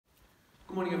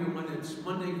Good morning, everyone. It's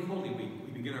Monday, Holy Week.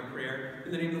 We begin our prayer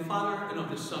in the name of the Father, and of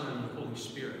the Son, and of the Holy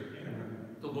Spirit. Amen.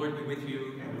 The Lord be with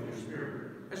you. And with your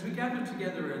spirit. As we gather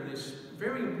together in this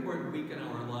very important week in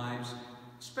our lives,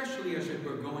 especially as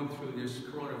we're going through this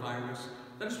coronavirus,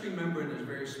 let us remember in this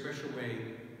very special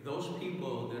way those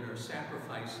people that are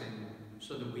sacrificing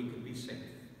so that we can be safe.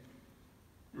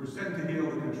 You were sent to heal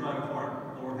the contrite of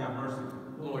heart. Lord, have mercy.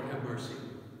 Lord, have mercy.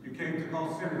 You came to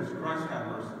call sinners. Christ, have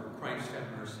mercy. Christ,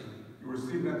 have mercy. You were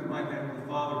seated at the right hand of the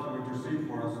Father to intercede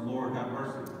for us. Lord, have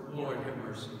mercy. Lord, have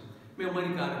mercy. May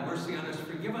Almighty God have mercy on us,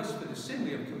 forgive us for the sin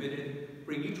we have committed,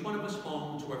 bring each one of us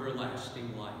home to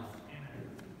everlasting life.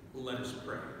 Amen. Let us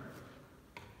pray.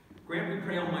 Grant, we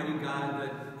pray, Almighty God,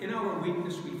 that in our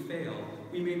weakness we fail,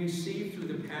 we may receive through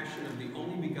the passion of the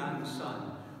only begotten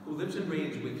Son, who lives and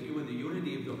reigns with you in the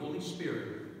unity of the Holy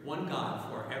Spirit, one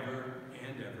God, forever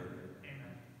and ever. Amen.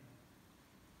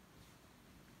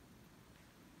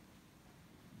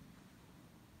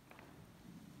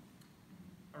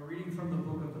 A reading from the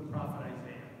book of the prophet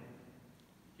Isaiah.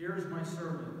 Here is my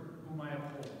servant, whom I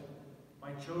uphold,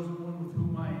 my chosen one with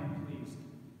whom I am pleased.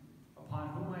 Upon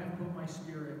whom I have put my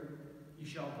spirit, he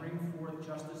shall bring forth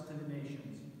justice to the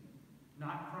nations,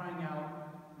 not crying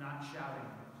out, not shouting,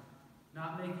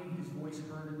 not making his voice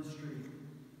heard in the street.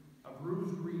 A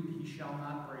bruised reed he shall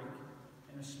not break,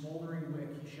 and a smoldering wick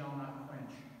he shall not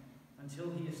quench,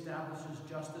 until he establishes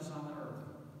justice on the earth.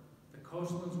 The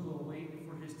coastlands will wait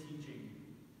for his teaching.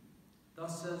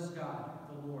 Thus says God,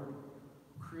 the Lord,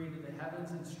 who created the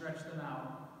heavens and stretched them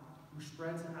out, who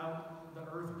spreads out the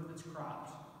earth with its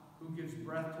crops, who gives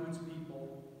breath to its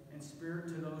people, and spirit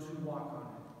to those who walk on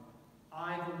it.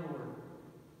 I, the Lord,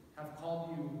 have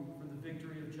called you for the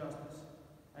victory of justice.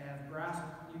 I have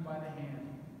grasped you by the hand.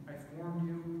 I formed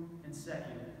you and set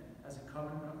you as a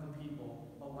covenant of the people,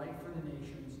 a light for the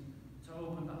nations, to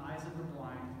open the eyes of the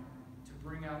blind, to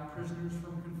bring out prisoners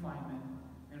from confinement,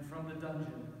 and from the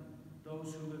dungeon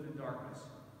those who live in darkness.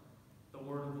 The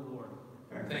word of the Lord.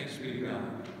 Thanks be to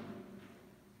God.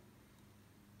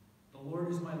 The Lord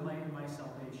is my light and my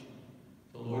salvation.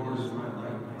 The Lord is my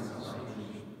light and my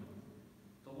salvation.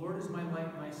 The Lord is my light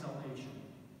and my salvation.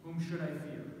 Whom should I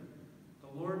fear?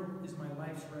 The Lord is my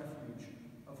life's refuge.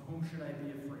 Of whom should I be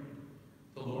afraid?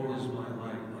 The Lord is my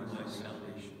light and my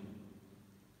salvation.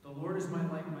 The Lord is my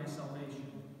light and my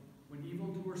salvation. When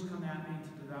evildoers come at me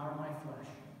to devour my flesh,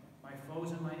 my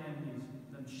foes and my enemies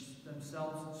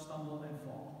themselves stumble and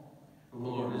fall. The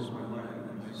Lord is my light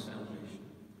and my salvation.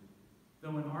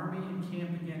 Though an army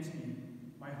encamp against me,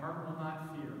 my heart will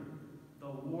not fear.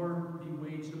 Though war be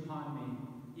waged upon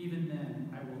me, even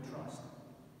then I will trust.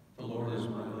 The Lord is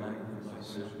my light and my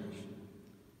salvation.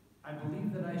 I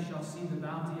believe that I shall see the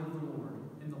bounty of the Lord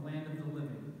in the land of the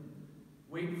living.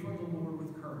 Wait for the Lord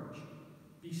with courage.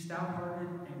 Be stout-hearted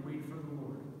and wait for the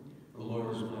Lord. The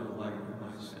Lord is my light and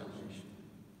my salvation.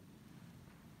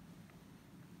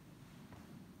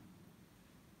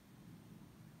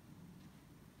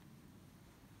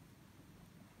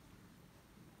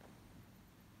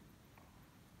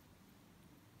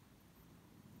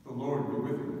 The Lord be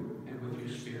with you. And with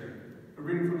your spirit. A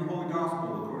reading from the Holy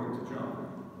Gospel according to John.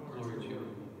 Glory to you.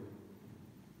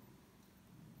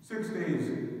 6 days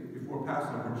before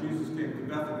Passover, Jesus came to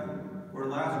Bethany, where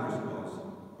Lazarus was,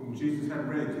 whom Jesus had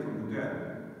raised from the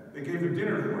dead. They gave a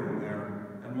dinner for him there,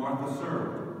 and Martha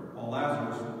served, while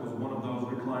Lazarus was one of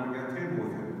those reclining at table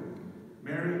with him.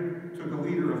 Mary took a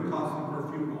liter of costly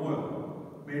perfumed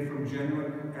oil, made from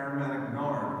genuine aromatic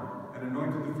nard, and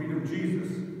anointed the feet of Jesus,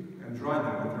 and dried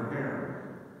them with her hair.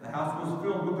 The house was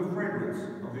filled with the fragrance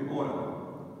of the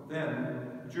oil.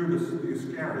 Then Judas the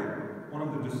Iscariot, one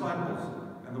of the disciples,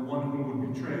 and the one who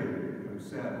would betray him,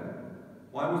 said,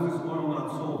 "Why was this oil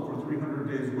not sold for 300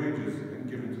 days' wages and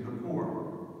given to the poor?"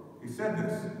 He said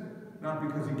this, not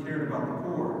because he cared about the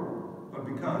poor, but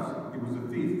because he was a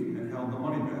thief and held the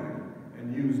money bag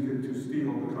and used it to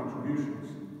steal the contributions.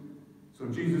 So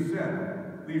Jesus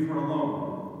said, "Leave her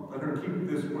alone. Let her keep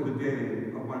this for the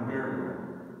day of my burial.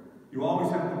 You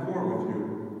always have the poor with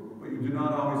you, but you do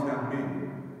not always have me."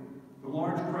 The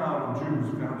large crowd of Jews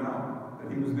found out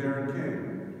that he was there and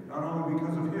came, not only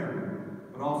because of him,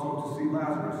 but also to see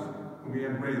Lazarus, whom he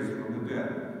had raised from the dead.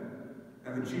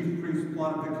 And the chief priests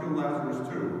plotted to kill Lazarus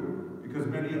too, because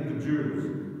many of the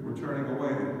Jews were turning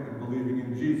away and believing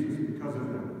in Jesus because of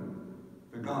him.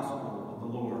 The Gospel of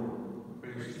the Lord.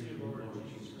 Praise to you, Lord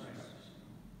Jesus Christ.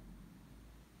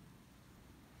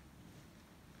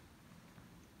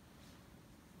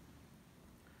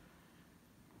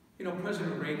 You know,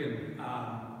 President Reagan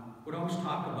would always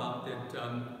talk about that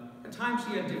at times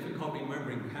he had difficulty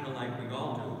remembering, kind of like we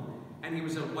all do. And he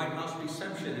was at a White House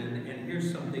reception, and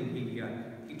here's something he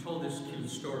told this cute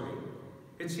story.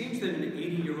 It seems that an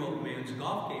 80-year-old man's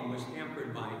golf game was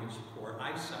hampered by his poor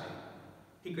eyesight.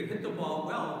 He could hit the ball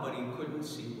well, but he couldn't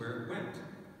see where it went.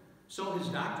 So his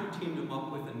doctor teamed him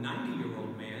up with a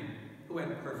 90-year-old man who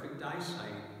had perfect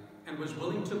eyesight and was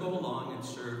willing to go along and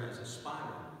serve as a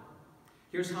spotter.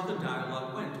 Here's how the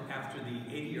dialogue went after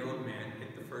the 80-year-old man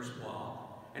hit the first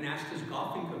ball and asked his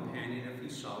golfing companion if he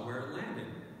saw where it landed.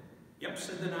 "Yep,"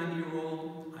 said the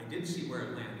 90-year-old, "I did see where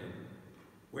it landed."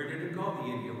 "Where did it go?" the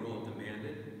 80-year-old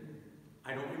demanded.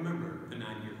 "I don't remember," the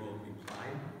 90-year-old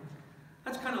replied.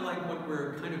 That's kind of like what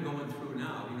we're kind of going through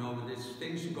now. You know, there's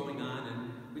things going on,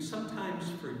 and we sometimes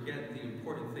forget the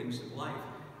important things in life.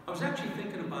 I was actually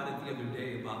thinking about it the other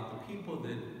day about the people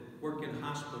that work in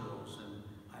hospitals and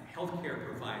healthcare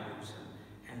providers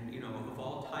and you know, of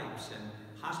all types, and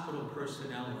hospital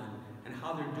personnel, and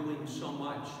how they're doing so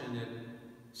much, and it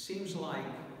seems like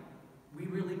we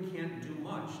really can't do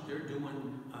much. They're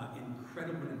doing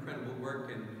incredible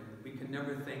work, and we can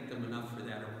never thank them enough for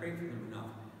that or pray for them enough.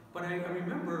 But I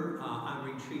remember on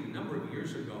retreat a number of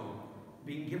years ago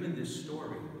being given this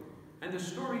story. And the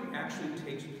story actually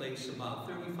takes place about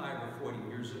 35 or 40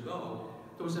 years ago.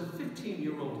 There was a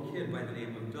 15-year-old kid by the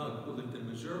name of Doug who lived in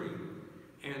Missouri.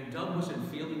 And Doug wasn't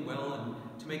feeling well,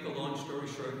 and to make a long story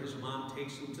short, his mom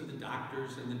takes him to the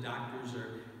doctors, and the doctors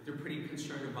they're pretty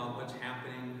concerned about what's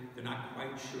happening. They're not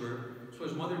quite sure. So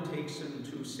his mother takes him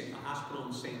to a hospital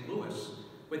in St. Louis,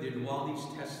 where they do all these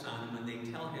tests on him, and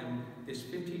they tell him, this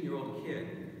 15-year-old kid,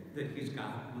 that he's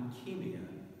got leukemia.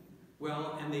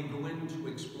 Well, and they go in to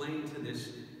explain to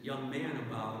this young man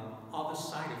about all the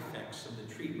side effects of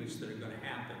the treatments that are going to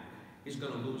happen. He's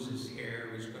going to lose his hair,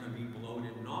 he's going to be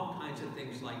bloated, and all kinds of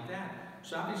things like that.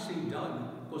 So obviously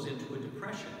Doug goes into a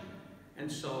depression.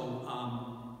 And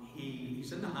so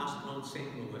he's in the hospital in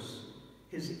St. Louis.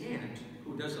 His aunt,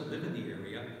 who doesn't live in the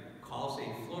area, calls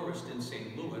a florist in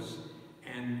St. Louis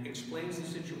and explains the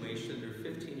situation.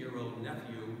 Their 15-year-old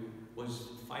nephew was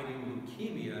fighting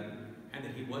leukemia, and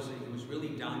that he was really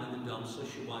down in the dumps, so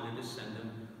she wanted to send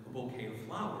him a bouquet of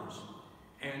flowers.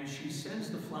 And she sends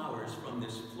the flowers from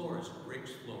this florist,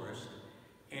 Rick's florist,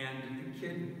 and the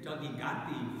kid, Dougie, got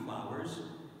the flowers,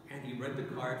 and he read the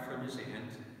card from his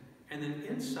aunt, and then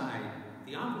inside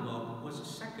the envelope was a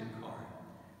second card.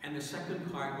 And the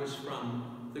second card was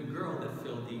from the girl that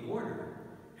filled the order.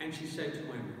 And she said to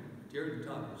him, "Dear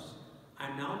Douglas,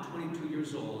 I'm now 22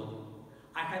 years old.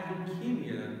 I had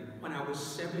leukemia when I was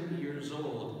 7 years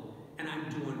old, and I'm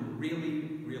doing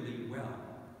really well."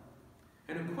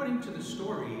 And according to the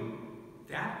story,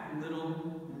 that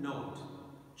little note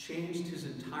changed his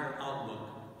entire outlook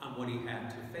on what he had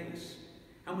to face.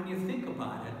 And when you think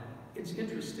about it, it's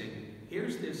interesting.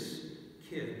 Here's this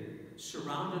kid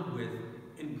surrounded with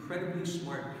incredibly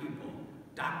smart people,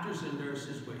 doctors and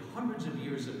nurses with hundreds of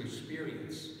years of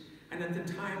experience. And at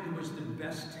the time, there was the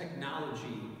best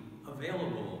technology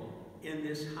available in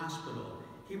this hospital.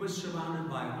 He was surrounded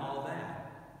by all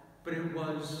that. But it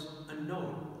was a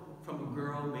note from a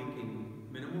girl making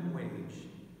minimum wage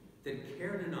that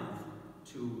cared enough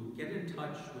to get in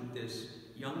touch with this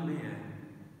young man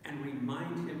and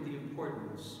remind him the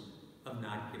importance of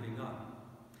not giving up.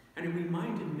 And it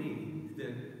reminded me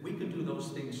that we can do those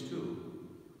things too.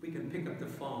 We can pick up the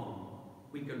phone.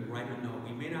 We can write a note.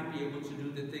 We may not be able to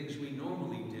do the things we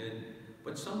normally did,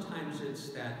 but sometimes it's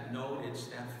that note, it's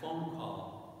that phone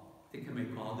call that can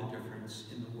make all the difference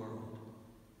in the world.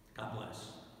 God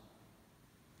bless.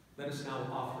 Let us now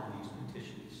offer these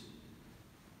petitions.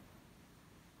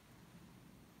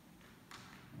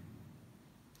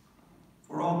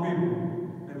 For all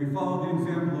people, may we follow the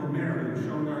example of Mary in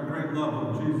showing our great love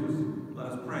of Jesus. Let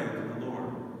us pray to the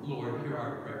Lord. Lord, hear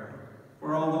our prayer.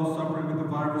 For all those suffering with the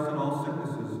virus and all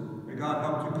sicknesses, may God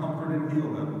help to comfort and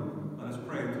heal them. Let us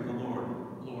pray to the Lord.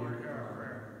 Lord, hear our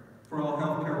prayer. For all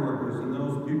healthcare workers and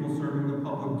those people serving the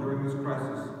public during this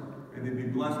crisis, may they be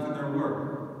blessed in their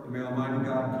work, and may Almighty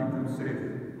God keep them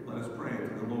safe. Let us pray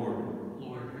to the Lord.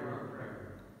 Lord, hear our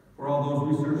prayer. For all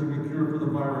those researching a cure for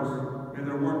the virus, may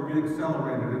their work be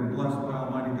accelerated and blessed by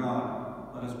Almighty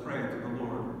God. Let us pray to the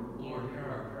Lord. Lord, hear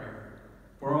our prayer.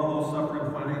 For all those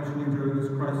suffering financially during this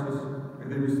crisis, may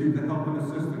they receive the help and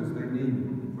assistance they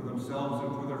need for themselves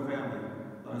and for their family.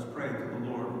 Let us pray to the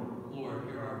Lord. Lord,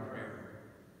 hear our prayer.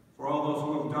 For all those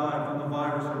who have died from the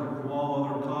virus or from all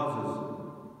other causes,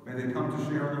 may they come to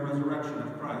share in the resurrection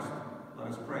of Christ. Let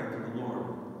us pray to the Lord.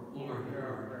 Lord, hear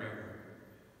our prayer.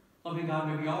 Loving God,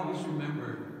 may we always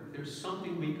remember there's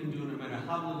something we can do no matter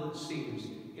how little it seems.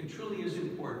 It truly is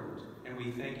important, and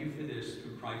we thank you for this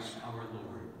through Christ our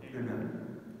Lord. Amen.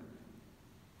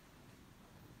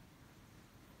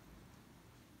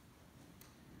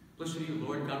 Blessed are you,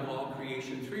 Lord God of all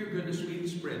creation. Through your goodness we eat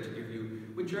this bread to give you,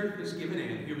 which earth has given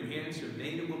and human hands have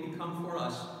made, and will become for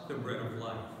us the bread of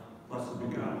life. Blessed be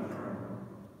God forever.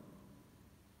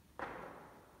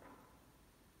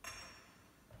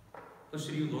 Blessed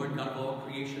are you, Lord God of all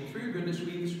creation. Through your goodness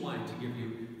we eat this wine to give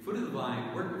you, fruit of the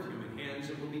vine, work of human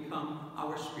hands, and will become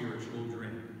our spiritual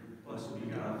drink. Blessed be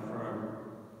God forever.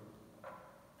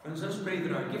 Friends, let's pray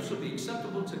that our gifts will be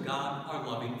acceptable to God, our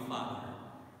loving Father.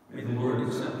 May the Lord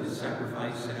accept this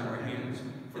sacrifice at our hands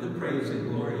for the praise and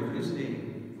glory of his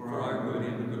name, for our good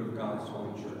and the good of God's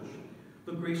holy church.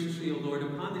 Look graciously, O Lord,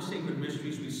 upon the sacred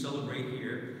mysteries we celebrate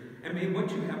here, and may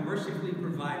what you have mercifully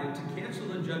provided to cancel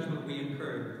the judgment we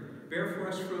incurred bear for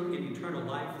us fruit in eternal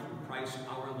life through Christ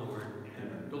our Lord.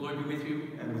 Amen. The Lord be with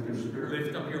you. And with your spirit.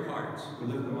 Lift up your hearts. We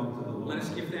lift them up to the Lord. Let us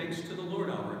give thanks to the Lord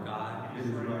our God. It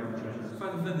is right and just.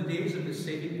 Father, for the days of his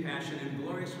saving passion and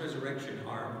glorious resurrection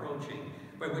are approaching,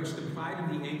 by which the pride of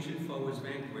the ancient foe is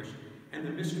vanquished, and the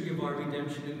mystery of our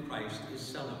redemption in Christ is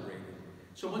celebrated.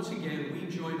 So once again, we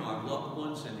join our loved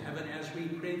ones in heaven as we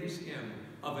pray this hymn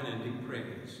of unending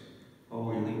praise.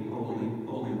 Holy, holy,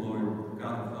 holy Lord,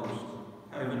 God of hosts,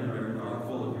 heaven and earth are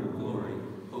full of your glory.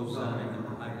 Hosanna in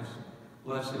the highest.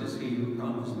 Blessed is he who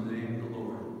comes in the name of the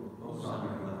Lord.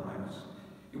 Hosanna in the highest.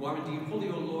 You are indeed holy,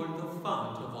 O Lord, the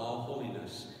fount of all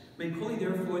holiness. Make holy,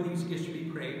 therefore, these gifts we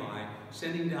pray by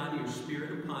sending down your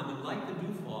Spirit upon them like the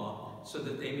dewfall, so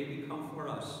that they may become for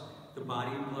us the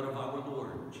body and blood of our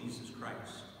Lord, Jesus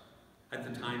Christ.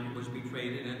 At the time he was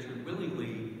betrayed and entered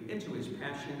willingly into his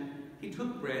passion, he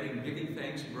took bread and giving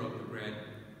thanks broke the bread,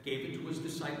 gave it to his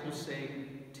disciples,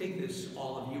 saying, "Take this,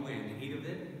 all of you, and eat of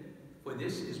it, for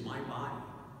this is my body,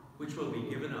 which will be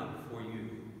given up for you."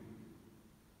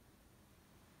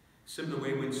 Similar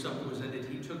way, when supper was ended,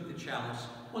 he took the chalice,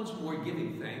 once more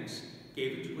giving thanks,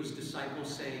 gave it to his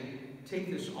disciples, saying,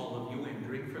 "Take this, all of you, and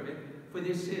drink from it, for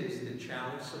this is the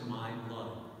chalice of my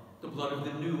blood, the blood of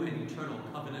the new and eternal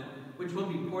covenant, which will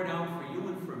be poured out for you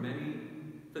and for many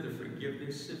for the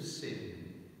forgiveness of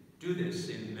sin. Do this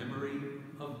in memory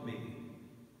of me."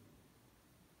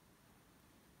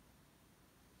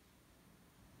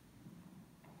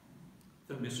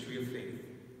 The mystery of faith.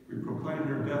 We proclaim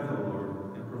your death, O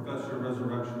Lord, and profess your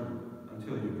resurrection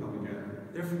until you come again.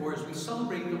 Therefore, as we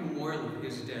celebrate the memorial of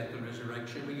his death and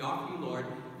resurrection, we offer you, Lord,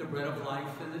 the bread of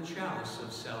life and the chalice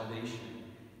of salvation,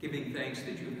 giving thanks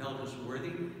that you have held us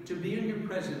worthy to be in your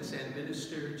presence and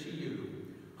minister to you.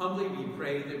 Humbly we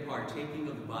pray that, partaking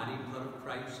of the body and blood of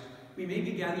Christ, we may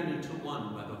be gathered into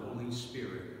one by the Holy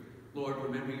Spirit. Lord,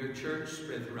 remember your church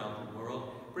spread throughout the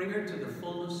world. Bring her to the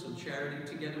fullness of charity,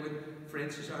 together with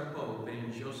Francis our Pope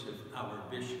and Joseph our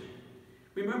Bishop.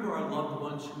 Remember our loved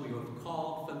ones whom you have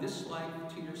called from this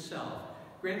life to yourself.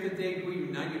 Grant that they who are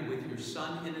united with your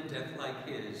Son in a death like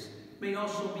his may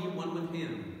also be one with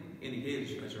him in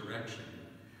his resurrection.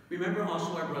 Remember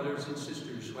also our brothers and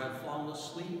sisters who have fallen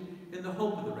asleep in the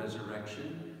hope of the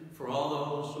resurrection, for all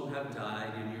those who have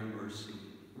died in your mercy.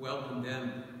 Welcome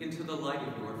them into the light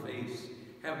of your face.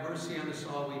 Have mercy on us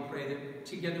all, we pray, that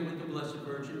together with the Blessed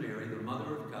Virgin Mary, the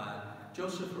Mother of God,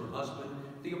 Joseph her husband,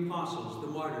 the apostles,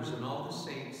 the martyrs, and all the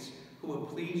saints who have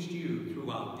pleased you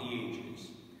throughout the ages,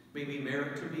 may we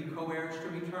merit to be co-heirs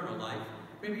to eternal life.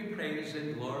 May we praise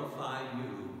and glorify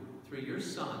you through your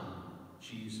Son,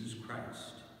 Jesus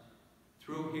Christ.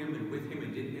 Through him and with him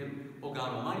and in him, O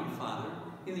God Almighty Father,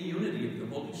 in the unity of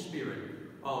the Holy Spirit,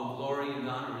 all glory and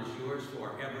honor is yours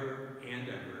forever and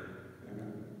ever.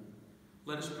 Amen.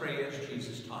 Let us pray as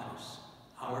Jesus taught us.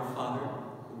 Our Father,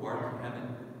 who art in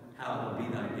heaven, hallowed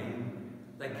be thy name.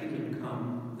 Thy kingdom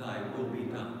come, thy will be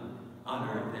done, on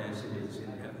earth as it is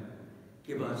in heaven.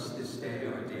 Give us this day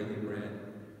our daily bread,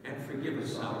 and forgive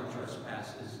us our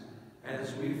trespasses,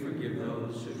 as we forgive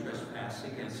those who trespass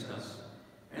against us.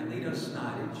 And lead us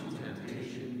not into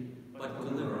temptation, but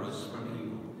deliver us from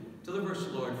evil. Deliver us,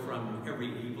 Lord, from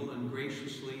every evil, and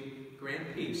graciously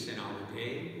grant peace in our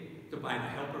day, that by the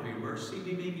help of your mercy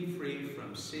we may be freed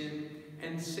from sin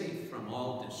and safe from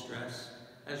all distress,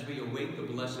 as we await the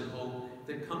blessed hope,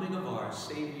 the coming of our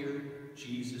Savior,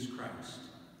 Jesus Christ.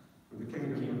 For the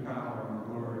kingdom and power and the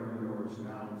glory are yours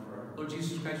now and forever. Lord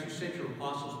Jesus Christ, you said to your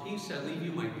apostles, "Peace I leave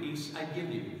you, my peace I give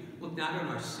you. Look not on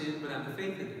our sin, but on the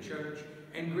faith of the church,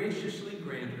 and graciously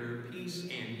grant her peace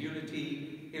and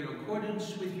unity in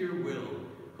accordance with your will,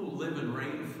 who live and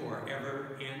reign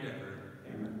forever and ever."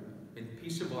 Amen. May the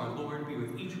peace of our Lord be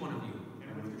with each one of you.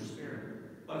 And with your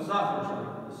spirit. Let us offer each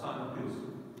other the sign of peace.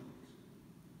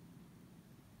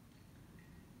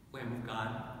 Lamb of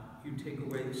God, you take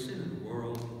away the sin of the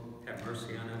world, have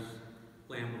mercy on us.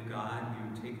 Lamb of God,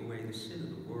 you take away the sin of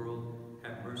the world,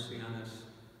 have mercy on us.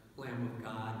 Lamb of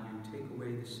God, you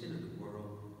the sin of the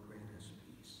world, grant us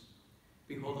peace.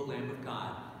 Behold the Lamb of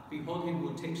God. Behold him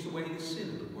who takes away the sin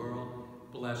of the world.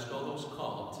 Blessed all those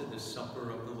called to the supper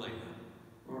of the Lamb.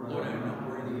 Lord, I am not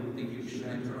worthy that you should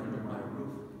enter under my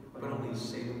roof, but only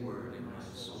say the word, and my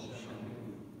soul shall be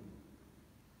healed.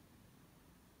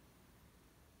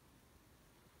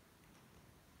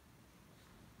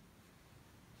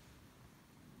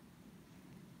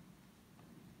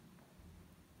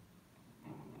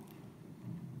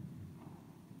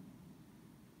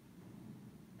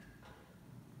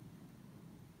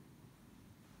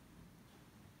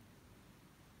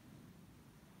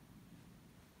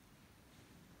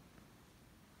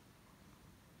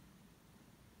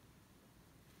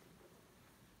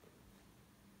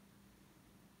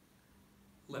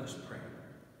 Let us pray.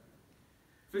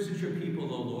 Visit your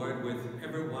people, O Lord, with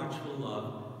ever-watchful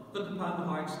love. Look upon the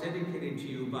hearts dedicated to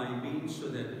you by means so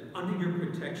that under your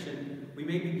protection we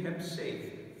may be kept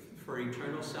safe for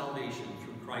eternal salvation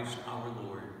through Christ our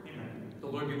Lord. Amen. The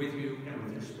Lord be with you. And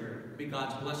with your spirit. May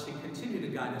God's blessing continue to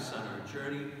guide us on our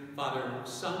journey. Father,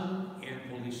 Son,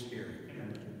 and Holy Spirit.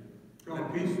 Amen. Go in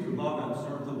peace to love and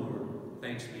serve the Lord.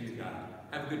 Thanks be to God.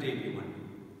 Have a good day, everyone.